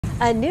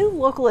A new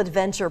local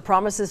adventure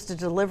promises to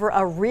deliver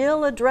a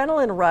real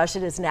adrenaline rush.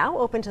 It is now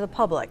open to the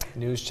public.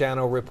 News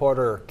Channel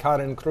reporter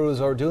Karen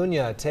Cruz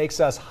Orduña takes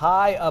us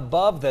high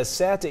above the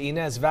Santa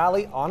Ynez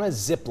Valley on a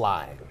zip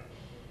line.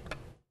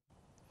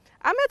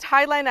 I'm at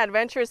Highline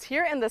Adventures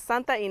here in the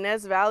Santa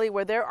Ynez Valley,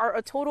 where there are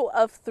a total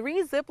of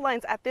 3 zip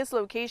lines at this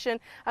location.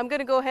 I'm going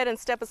to go ahead and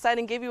step aside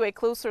and give you a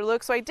closer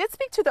look. So I did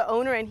speak to the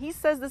owner, and he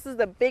says this is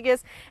the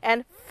biggest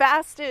and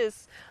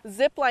fastest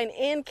zip line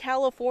in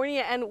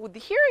California. And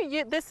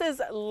here, this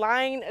is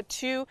line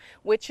 2,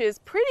 which is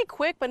pretty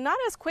quick, but not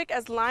as quick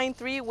as line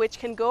 3, which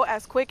can go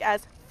as quick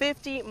as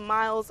 50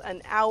 miles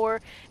an hour.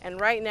 And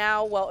right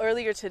now, well,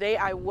 earlier today,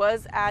 I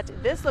was at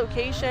this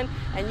location,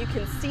 and you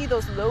can see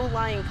those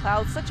low-lying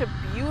clouds. Such a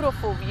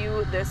beautiful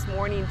view this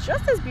morning,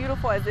 just as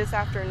beautiful as this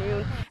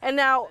afternoon. And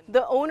now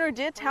the owner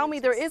did tell me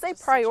there is a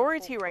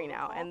priority right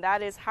now, and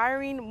that is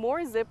hiring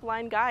more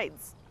zipline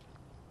guides.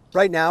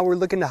 Right now, we're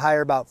looking to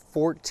hire about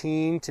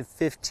 14 to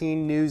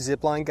 15 new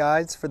zipline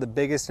guides for the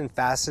biggest and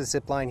fastest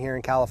zipline here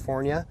in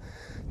California.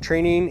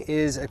 Training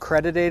is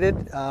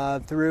accredited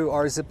through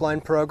our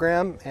zipline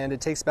program, and it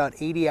takes about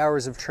 80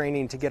 hours of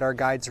training to get our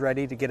guides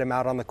ready to get them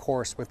out on the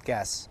course with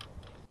guests.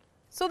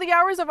 So the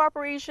hours of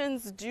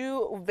operations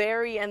do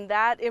vary, and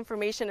that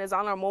information is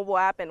on our mobile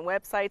app and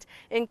website,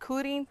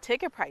 including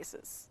ticket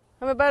prices.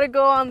 I'm about to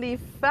go on the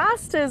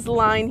fastest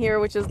line here,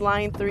 which is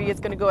line 3. It's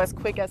going to go as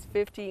quick as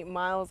 50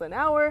 miles an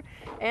hour.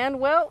 And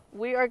well,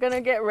 we are going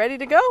to get ready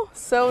to go.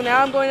 So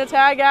now I'm going to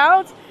tag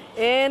out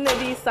in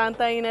the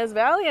Santa Ynez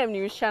Valley. I'm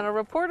News Channel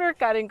reporter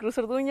Karen Cruz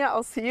Orduña.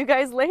 I'll see you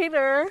guys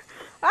later.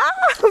 Ah,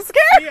 I'm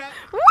scared. Yeah.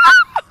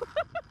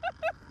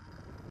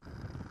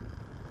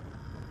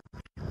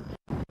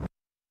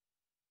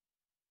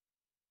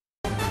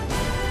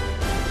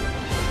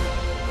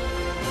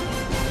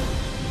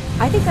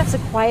 I think that's the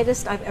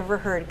quietest I've ever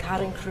heard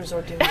Karen Cruz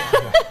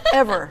Orduña.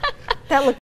 Ever. That looked